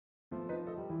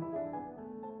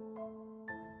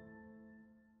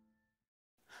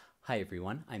Hi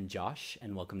everyone, I'm Josh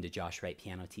and welcome to Josh Wright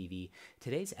Piano TV.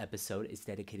 Today's episode is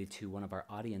dedicated to one of our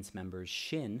audience members,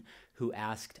 Shin, who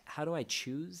asked, how do I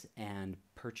choose and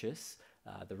purchase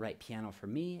the right piano for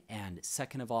me? And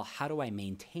second of all, how do I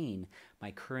maintain my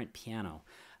current piano?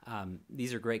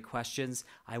 These are great questions.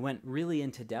 I went really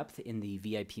into depth in the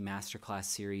VIP Masterclass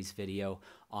series video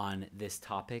on this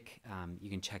topic.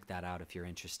 You can check that out if you're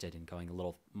interested in going a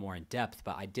little more in depth,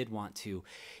 but I did want to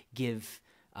give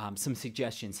some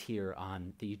suggestions here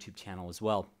on the YouTube channel as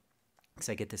well, because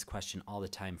I get this question all the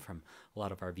time from a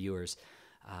lot of our viewers.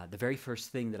 The very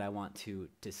first thing that I want to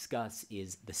discuss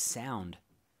is the sound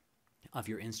of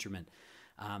your instrument.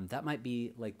 That might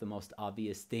be like the most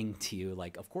obvious thing to you,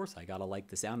 like, of course I gotta like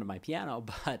the sound of my piano,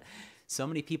 but so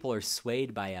many people are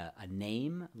swayed by a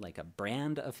name, like a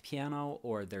brand of piano,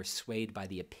 or they're swayed by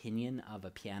the opinion of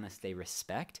a pianist they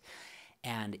respect.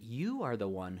 And you are the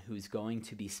one who's going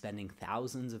to be spending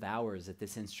thousands of hours at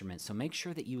this instrument. So make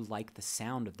sure that you like the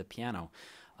sound of the piano.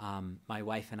 My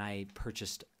wife and I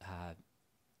purchased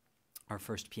our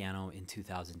first piano in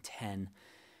 2010.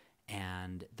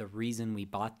 And the reason we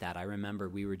bought that, I remember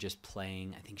we were just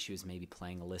playing, I think she was maybe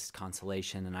playing a Liszt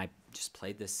Consolation, and I just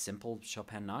played this simple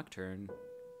Chopin Nocturne.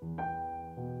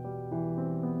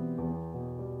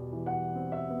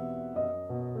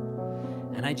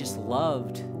 And I just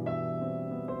loved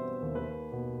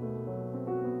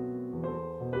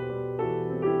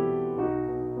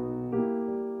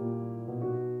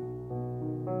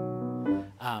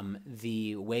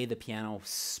the way the piano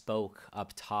spoke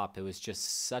up top. It was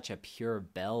just such a pure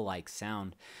bell-like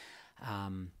sound.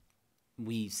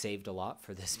 We saved a lot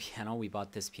for this piano. We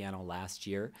bought this piano last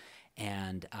year,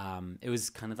 and it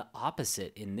was kind of the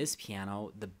opposite. In this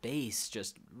piano, the bass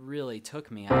just really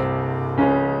took me.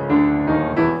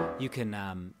 You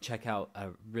can check out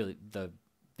the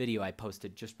video I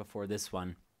posted just before this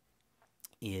one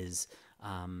is,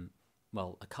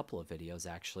 well, a couple of videos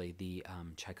actually. The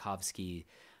Tchaikovsky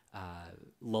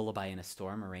Lullaby in a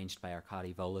Storm, arranged by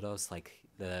Arkady Volodos, like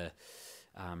the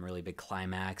really big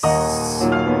climax. I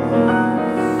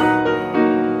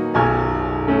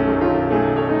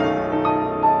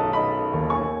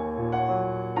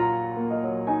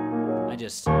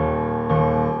just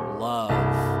love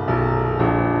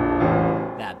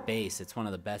that bass. It's one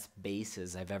of the best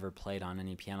basses I've ever played on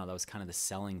any piano. That was kind of the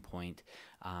selling point.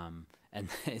 And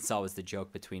it's always the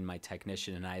joke between my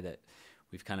technician and I that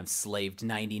we've kind of slaved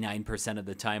 99% of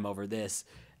the time over this,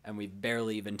 and we've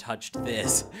barely even touched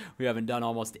this. We haven't done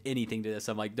almost anything to this.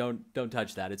 I'm like, don't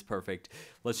touch that. It's perfect.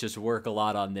 Let's just work a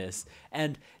lot on this.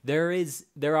 And there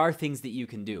are things that you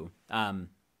can do.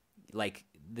 Like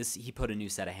this, he put a new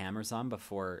set of hammers on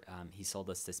before he sold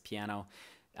us this piano.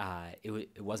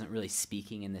 It wasn't really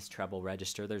speaking in this treble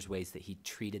register. There's ways that he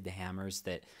treated the hammers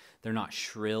that they're not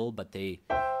shrill, but they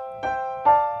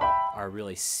are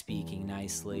really speaking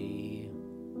nicely.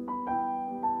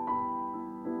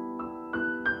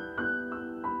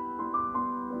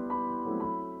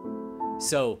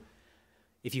 So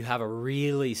if you have a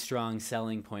really strong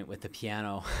selling point with the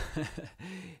piano,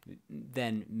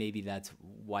 then maybe that's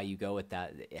why you go with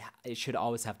that. It should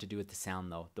always have to do with the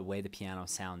sound, though, the way the piano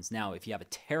sounds. Now, if you have a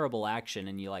terrible action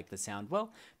and you like the sound,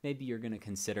 well, maybe you're going to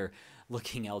consider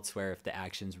looking elsewhere if the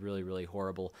action's really, really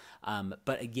horrible.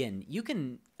 But again, you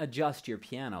can adjust your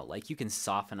piano. Like, you can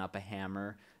soften up a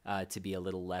hammer to be a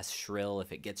little less shrill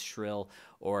if it gets shrill,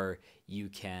 or you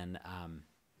can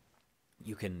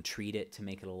treat it to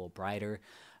make it a little brighter.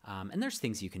 And there's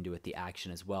things you can do with the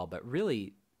action as well. But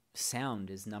really, sound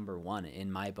is number one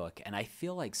in my book. And I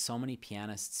feel like so many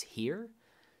pianists hear,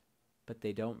 but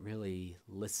they don't really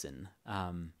listen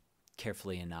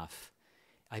carefully enough.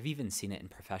 I've even seen it in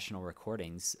professional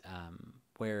recordings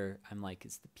where I'm like,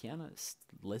 is the pianist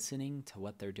listening to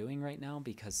what they're doing right now?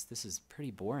 Because this is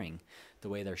pretty boring, the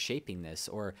way they're shaping this.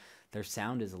 Or their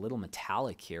sound is a little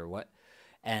metallic here.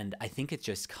 And I think it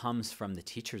just comes from the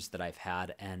teachers that I've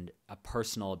had and a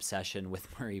personal obsession with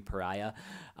Murray Pariah,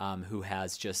 who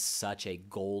has just such a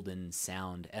golden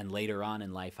sound. And later on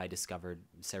in life, I discovered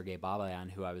Sergei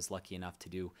Babayan, who I was lucky enough to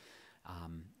do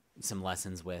some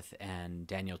lessons with, and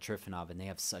Daniel Trifonov, and they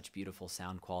have such beautiful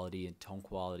sound quality and tone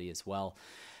quality as well.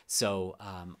 So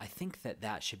I think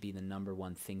that should be the number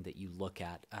one thing that you look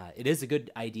at. It is a good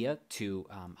idea to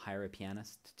hire a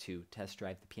pianist to test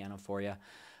drive the piano for you.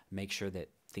 Make sure that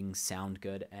things sound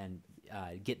good, and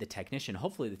get the technician,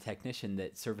 hopefully the technician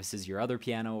that services your other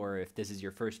piano, or if this is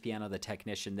your first piano, the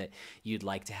technician that you'd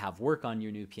like to have work on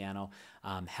your new piano,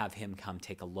 have him come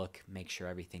take a look, make sure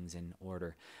everything's in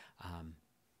order.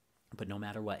 But no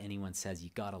matter what anyone says,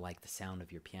 you gotta like the sound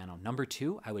of your piano. Number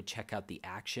two, I would check out the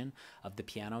action of the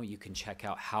piano. You can check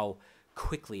out how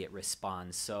quickly it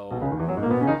responds. So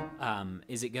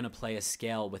is it going to play a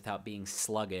scale without being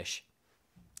sluggish?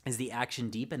 Is the action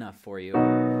deep enough for you?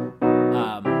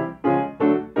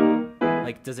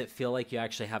 Like, does it feel like you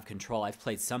actually have control? I've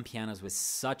played some pianos with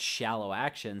such shallow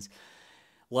actions.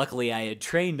 Luckily, I had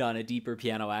trained on a deeper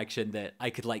piano action that I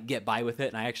could like get by with it,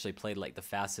 and I actually played like the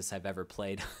fastest I've ever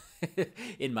played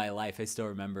in my life. I still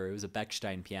remember it was a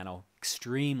Bechstein piano,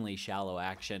 extremely shallow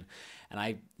action, and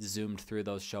I zoomed through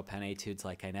those Chopin etudes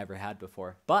like I never had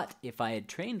before. But if I had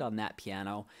trained on that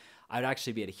piano, I'd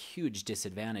actually be at a huge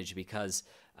disadvantage because,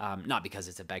 not because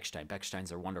it's a Bechstein.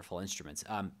 Bechsteins are wonderful instruments,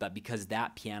 but because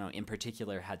that piano in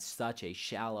particular had such a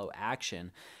shallow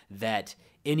action that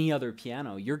any other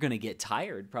piano, you're going to get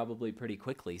tired probably pretty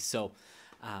quickly. So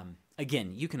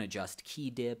again, you can adjust key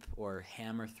dip or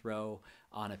hammer throw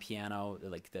on a piano,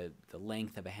 like the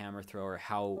length of a hammer throw or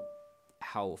how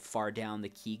far down the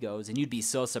key goes, and you'd be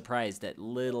so surprised at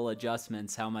little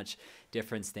adjustments, how much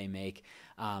difference they make.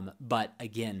 But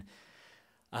again,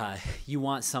 you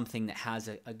want something that has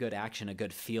a good action, a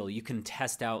good feel. You can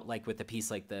test out, like with a piece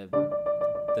like the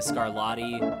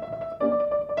Scarlatti,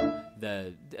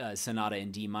 the Sonata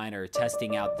in D minor,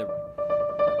 testing out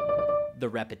the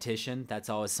repetition. That's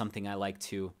always something I like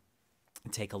to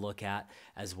take a look at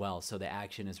as well. So the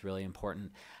action is really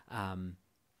important.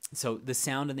 So the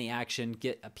sound and the action,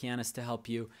 get a pianist to help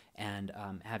you, and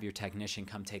have your technician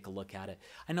come take a look at it.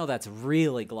 I know that's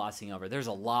really glossing over. There's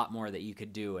a lot more that you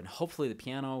could do, and hopefully the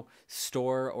piano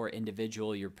store or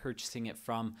individual you're purchasing it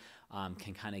from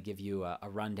can kind of give you a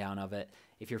rundown of it.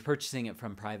 If you're purchasing it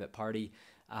from private party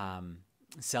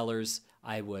sellers,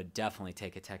 I would definitely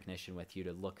take a technician with you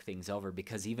to look things over,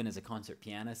 because even as a concert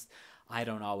pianist, I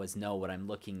don't always know what I'm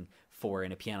looking for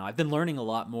in a piano. I've been learning a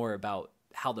lot more about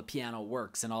how the piano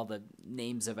works and all the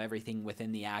names of everything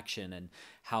within the action and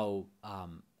how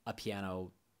a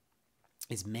piano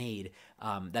is made.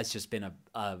 That's just been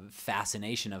a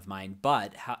fascination of mine,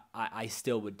 but I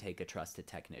still would take a trusted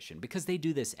technician because they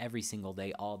do this every single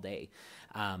day, all day.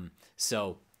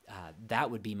 So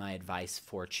that would be my advice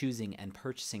for choosing and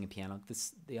purchasing a piano.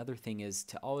 The other thing is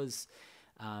to always,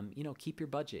 keep your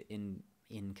budget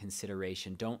in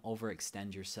consideration. Don't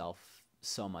overextend yourself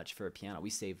so much for a piano.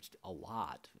 We saved a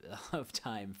lot of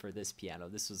time for this piano.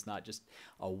 This was not just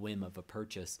a whim of a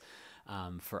purchase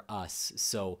for us.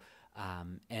 So,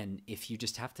 and if you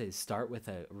just have to start with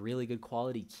a really good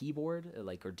quality keyboard,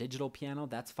 like, or digital piano,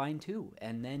 that's fine too.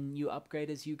 And then you upgrade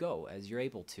as you go, as you're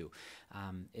able to.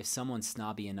 If someone's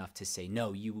snobby enough to say,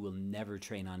 no, you will never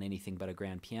train on anything but a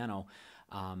grand piano,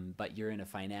 but you're in a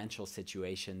financial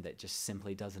situation that just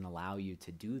simply doesn't allow you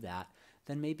to do that,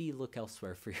 then maybe look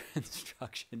elsewhere for your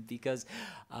instruction, because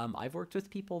I've worked with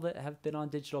people that have been on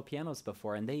digital pianos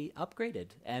before, and they upgraded,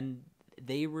 and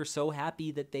they were so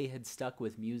happy that they had stuck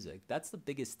with music. That's the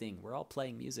biggest thing. We're all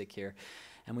playing music here,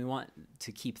 and we want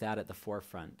to keep that at the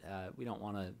forefront. We don't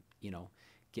want to,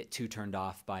 get too turned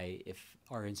off by if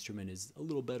our instrument is a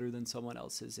little better than someone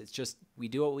else's. It's just, we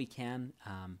do what we can,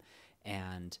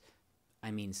 and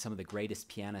I mean, some of the greatest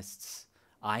pianists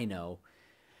I know,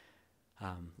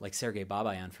 like Sergei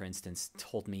Babayan, for instance,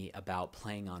 told me about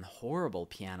playing on horrible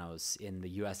pianos in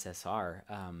the USSR.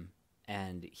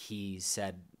 And he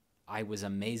said, I was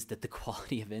amazed at the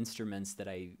quality of instruments that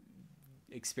I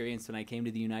experienced when I came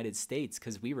to the United States,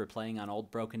 because we were playing on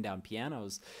old broken down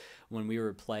pianos when we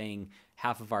were playing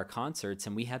half of our concerts,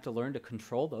 and we had to learn to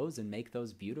control those and make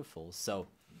those beautiful. So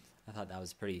I thought that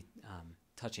was a pretty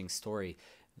touching story.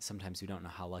 Sometimes we don't know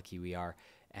how lucky we are.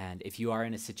 And if you are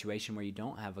in a situation where you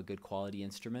don't have a good quality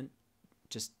instrument,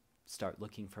 just start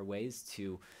looking for ways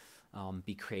to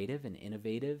be creative and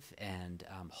innovative, and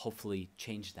hopefully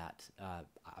change that.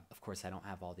 Of course, I don't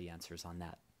have all the answers on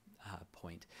that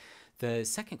point. The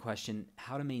second question,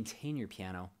 how to maintain your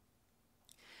piano.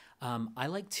 I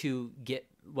like to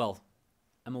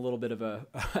I'm a little bit of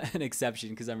an exception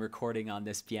because I'm recording on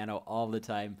this piano all the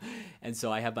time, and so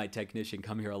I have my technician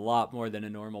come here a lot more than a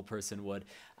normal person would.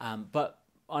 But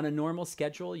on a normal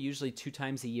schedule, usually 2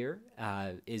 times a year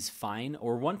is fine,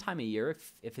 or 1 time a year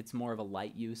if it's more of a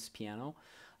light use piano.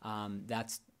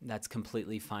 That's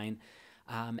completely fine.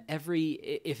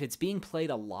 If it's being played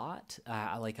a lot,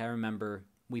 like I remember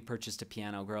we purchased a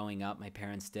piano growing up. My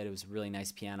parents did. It was a really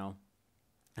nice piano,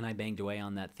 and I banged away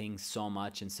on that thing so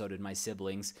much, and so did my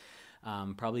siblings.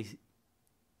 Probably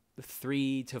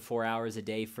 3 to 4 hours a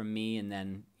day from me, and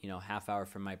then half hour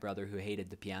from my brother who hated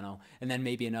the piano, and then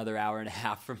maybe another hour and a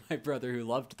half from my brother who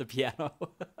loved the piano.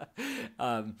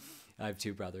 I have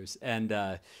 2 brothers, and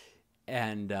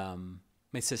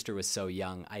my sister was so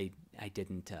young, I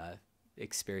didn't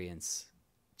experience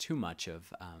too much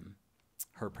of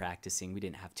her practicing. We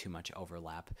didn't have too much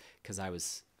overlap because I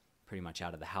was pretty much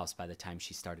out of the house by the time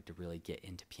she started to really get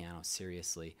into piano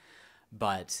seriously.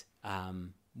 But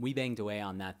we banged away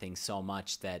on that thing so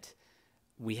much that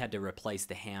we had to replace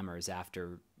the hammers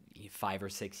after 5 or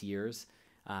 6 years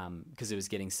because it was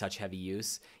getting such heavy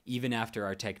use. Even after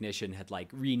our technician had like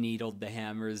re-needled the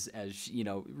hammers, as you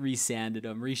know, resanded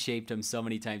them, reshaped them so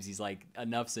many times, he's like,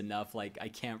 enough's enough. Like, I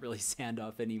can't really sand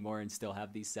off anymore and still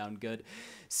have these sound good.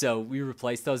 So we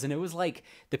replaced those, and it was like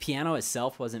the piano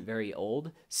itself wasn't very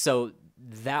old. So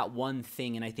that one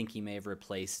thing, and I think he may have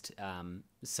replaced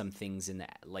some things in the,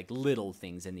 like little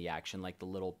things in the action, like the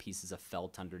little pieces of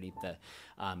felt underneath the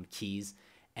keys.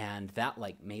 And that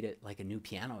like made it like a new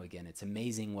piano again. It's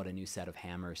amazing what a new set of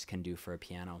hammers can do for a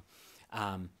piano.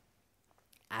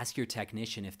 Ask your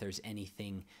technician if there's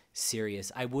anything serious.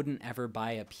 I wouldn't ever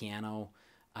buy a piano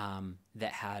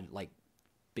that had like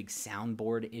big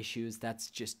soundboard issues. That's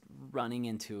just running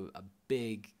into a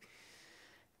big,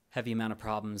 heavy amount of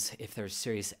problems. If there's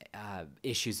serious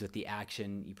issues with the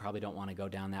action, you probably don't want to go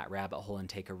down that rabbit hole and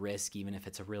take a risk, even if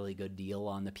it's a really good deal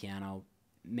on the piano.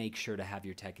 Make sure to have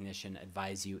your technician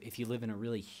advise you. If you live in a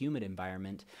really humid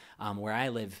environment, where I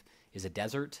live is a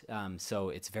desert, so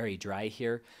it's very dry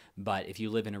here. But if you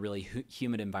live in a really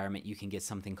humid environment, you can get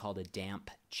something called a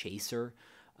damp chaser.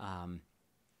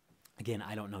 Again,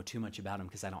 I don't know too much about them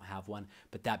because I don't have one,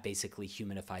 but that basically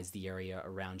humidifies the area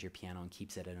around your piano and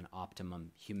keeps it at an optimum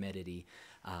humidity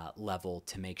level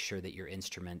to make sure that your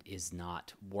instrument is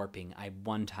not warping.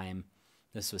 One time,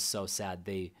 this was so sad,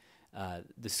 the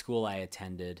school I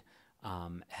attended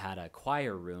had a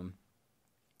choir room,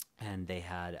 and they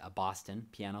had a Boston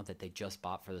piano that they just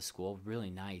bought for the school,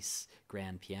 really nice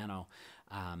grand piano,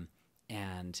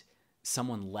 and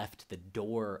someone left the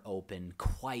door open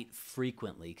quite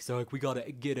frequently because they're like, we got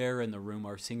to get air in the room,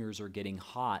 our singers are getting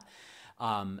hot.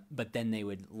 But then they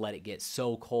would let it get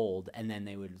so cold, and then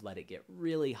they would let it get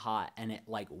really hot, and it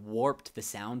like warped the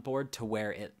soundboard to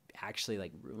where it actually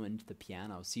like ruined the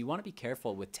piano. So you want to be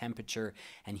careful with temperature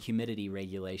and humidity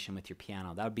regulation with your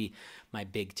piano. That would be my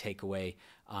big takeaway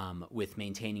with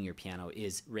maintaining your piano,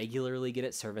 is regularly get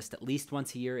it serviced at least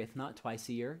once a year, if not twice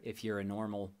a year. If you're a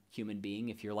normal human being,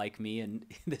 if you're like me and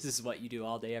this is what you do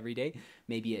all day, every day,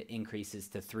 maybe it increases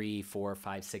to 3, 4,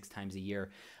 5, 6 times a year.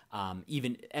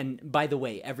 And by the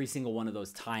way, every single one of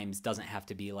those times doesn't have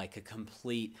to be like a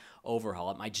complete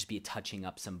overhaul. It might just be touching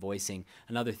up some voicing.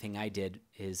 Another thing I did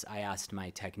is I asked my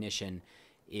technician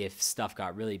if stuff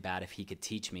got really bad, if he could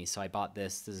teach me. So I bought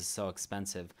this. This is so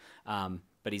expensive.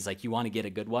 But he's like, you want to get a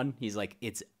good one? He's like,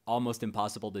 it's almost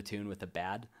impossible to tune with a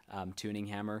bad tuning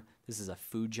hammer. This is a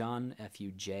Fujan,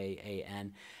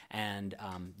 Fujan, and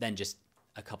then just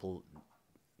a couple.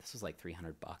 This was like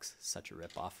 $300, such a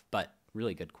ripoff, but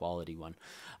really good quality one.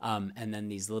 And then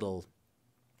these little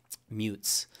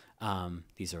mutes,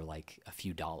 these are like a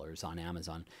few dollars on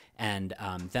Amazon. And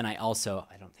then I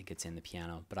don't think it's in the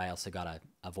piano, but I also got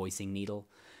a voicing needle.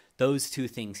 Those two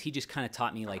things, he just kind of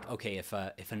taught me like, okay, if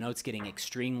a note's getting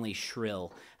extremely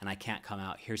shrill and I can't come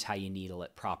out, here's how you needle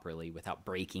it properly without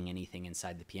breaking anything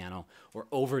inside the piano or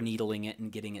over needling it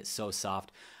and getting it so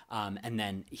soft. And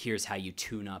then here's how you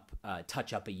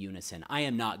touch up a unison. I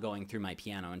am not going through my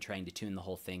piano and trying to tune the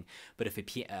whole thing, but if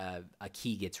a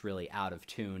key gets really out of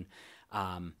tune,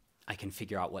 I can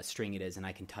figure out what string it is and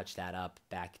I can touch that up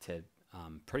back to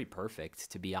pretty perfect,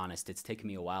 to be honest. It's taken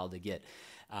me a while to get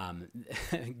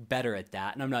better at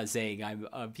that. And I'm not saying I'm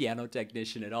a piano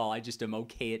technician at all. I just am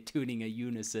okay at tuning a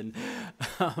unison.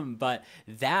 But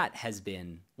that has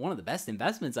been one of the best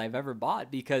investments I've ever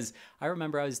bought, because I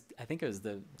remember I think it was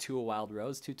the To a Wild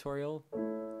Rose tutorial.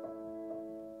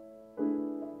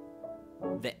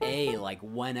 The A like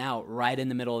went out right in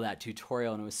the middle of that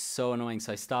tutorial and it was so annoying.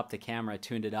 So I stopped the camera,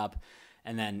 tuned it up,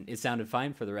 and then it sounded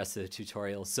fine for the rest of the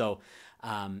tutorial. So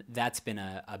that's been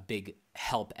a big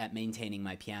help at maintaining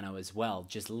my piano as well,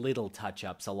 just little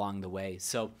touch-ups along the way.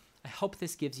 So I hope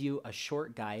this gives you a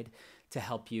short guide to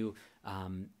help you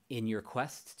in your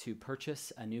quest to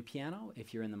purchase a new piano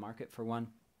if you're in the market for one,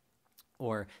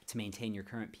 or to maintain your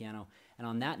current piano. And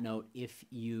on that note, if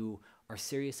you are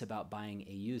serious about buying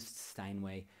a used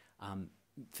Steinway,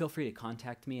 feel free to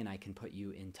contact me and I can put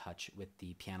you in touch with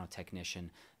the piano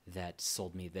technician that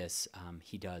sold me this.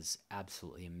 He does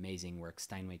absolutely amazing work,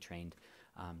 Steinway trained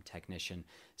technician.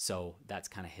 So that's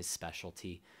kind of his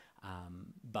specialty.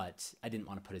 But I didn't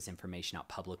want to put his information out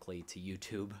publicly to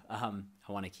YouTube.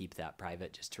 I want to keep that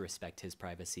private just to respect his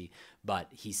privacy. But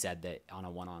he said that on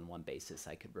a one-on-one basis,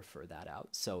 I could refer that out.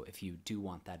 So if you do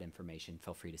want that information,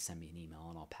 feel free to send me an email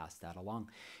and I'll pass that along.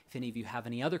 If any of you have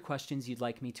any other questions you'd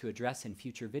like me to address in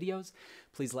future videos,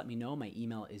 please let me know. My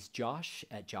email is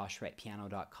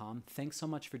josh@joshwrightpiano.com. Thanks so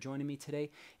much for joining me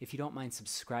today. If you don't mind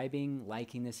subscribing,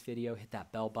 liking this video, hit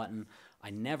that bell button. I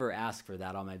never ask for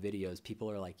that on my videos. People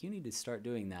are like, you need to start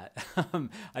doing that.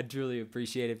 I'd truly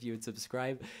appreciate if you would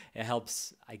subscribe. It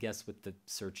helps, I guess, with the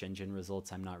search engine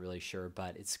results. I'm not really sure,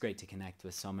 but it's great to connect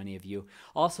with so many of you.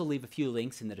 I'll also leave a few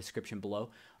links in the description below.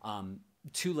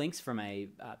 2 links for my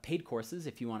paid courses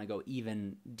if you want to go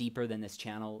even deeper than this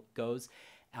channel goes.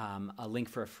 A link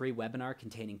for a free webinar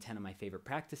containing 10 of my favorite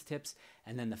practice tips.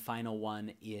 And then the final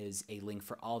one is a link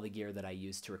for all the gear that I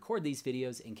use to record these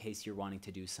videos in case you're wanting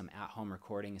to do some at-home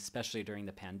recording, especially during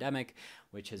the pandemic,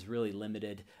 which has really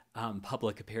limited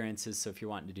public appearances. So if you're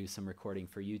wanting to do some recording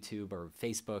for YouTube or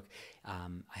Facebook, I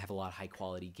have a lot of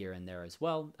high-quality gear in there as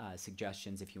well.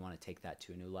 Suggestions if you want to take that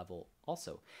to a new level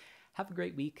also. Have a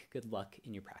great week. Good luck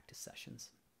in your practice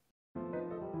sessions.